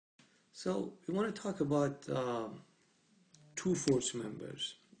So we want to talk about two force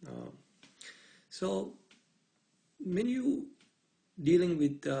members. So when you dealing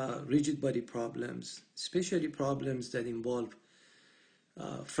with rigid body problems, especially problems that involve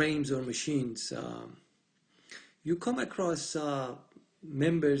frames or machines, you come across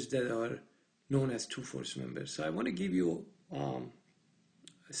members that are known as two force members. So I want to give you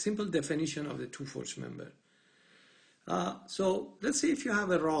a simple definition of the two force member. So let's say if you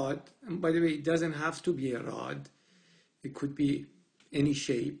have a rod, and by the way, it doesn't have to be a rod. It could be any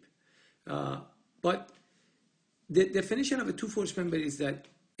shape. But the definition of a two force member is that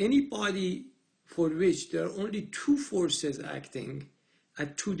any body for which there are only two forces acting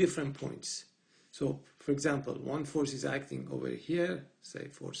at two different points. So for example, one force is acting over here, say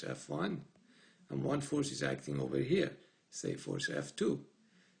force F1, and one force is acting over here, say force F2.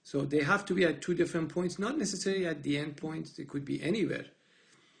 So they have to be at two different points, not necessarily at the end points, they could be anywhere,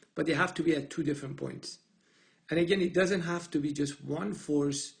 but they have to be at two different points. And again, it doesn't have to be just one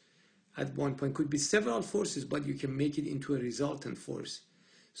force at one point. It could be several forces, but you can make it into a resultant force.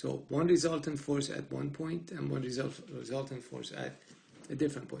 So one resultant force at one point and one resultant force at a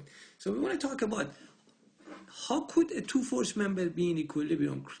different point. So we want to talk about how could a two-force member be in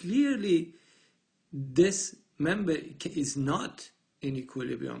equilibrium. Clearly, this member is not in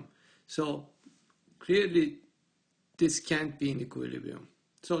equilibrium. So clearly, this can't be in equilibrium.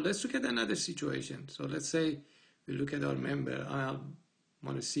 So let's look at another situation. So let's say we look at our member. I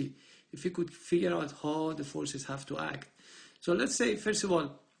want to see if we could figure out how the forces have to act. So let's say, first of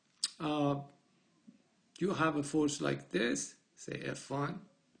all, you have a force like this, say F1,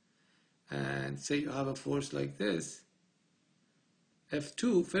 and say you have a force like this,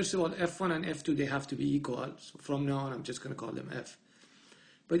 F2. First of all, F1 and F2, they have to be equal. So from now on, I'm just going to call them F.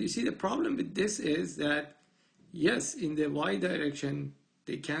 But you see, the problem with this is that, yes, in the y direction,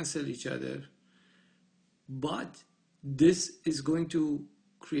 they cancel each other, but this is going to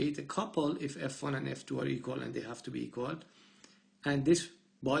create a couple if F1 and F2 are equal, and they have to be equal, and this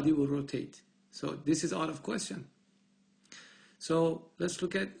body will rotate. So this is out of question. So let's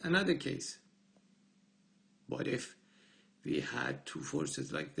look at another case. What if we had two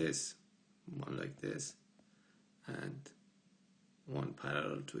forces like this, one like this, and one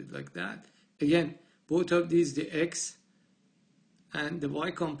parallel to it like that? Again, both of these, the x and the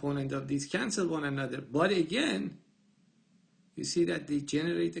y component of these cancel one another. But again, you see that they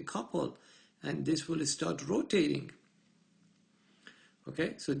generate a couple, and this will start rotating.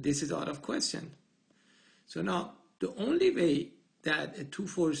 Okay, so this is out of question. So now, the only way that a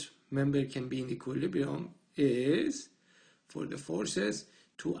two-force member can be in equilibrium is for the forces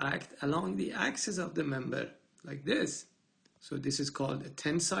to act along the axis of the member, like this. So this is called a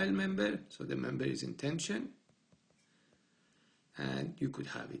tensile member, so the member is in tension. And you could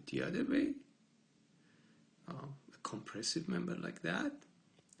have it the other way, a compressive member like that.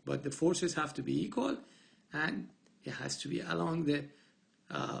 But the forces have to be equal, and it has to be along the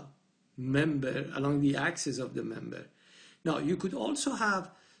member, along the axis of the member. Now, you could also have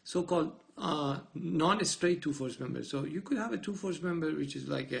so-called non-straight two-force members. So you could have a two-force member which is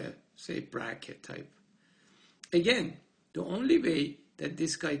like a, say, bracket type. Again, the only way that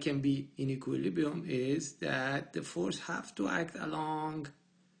this guy can be in equilibrium is that the force have to act along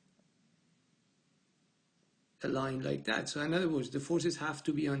a line like that. So in other words, the forces have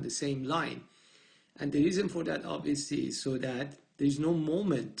to be on the same line. And the reason for that, obviously, is so that there is no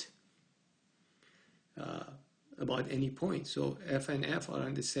moment about any point. So F and F are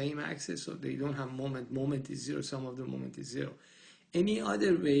on the same axis, so they don't have moment. Moment is zero, sum of the moment is zero. Any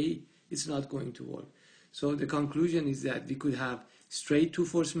other way, it's not going to work. So the conclusion is that we could have straight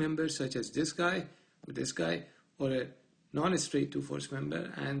two-force members, such as this guy, or a non-straight two-force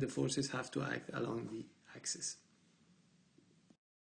member, and the forces have to act along the axis.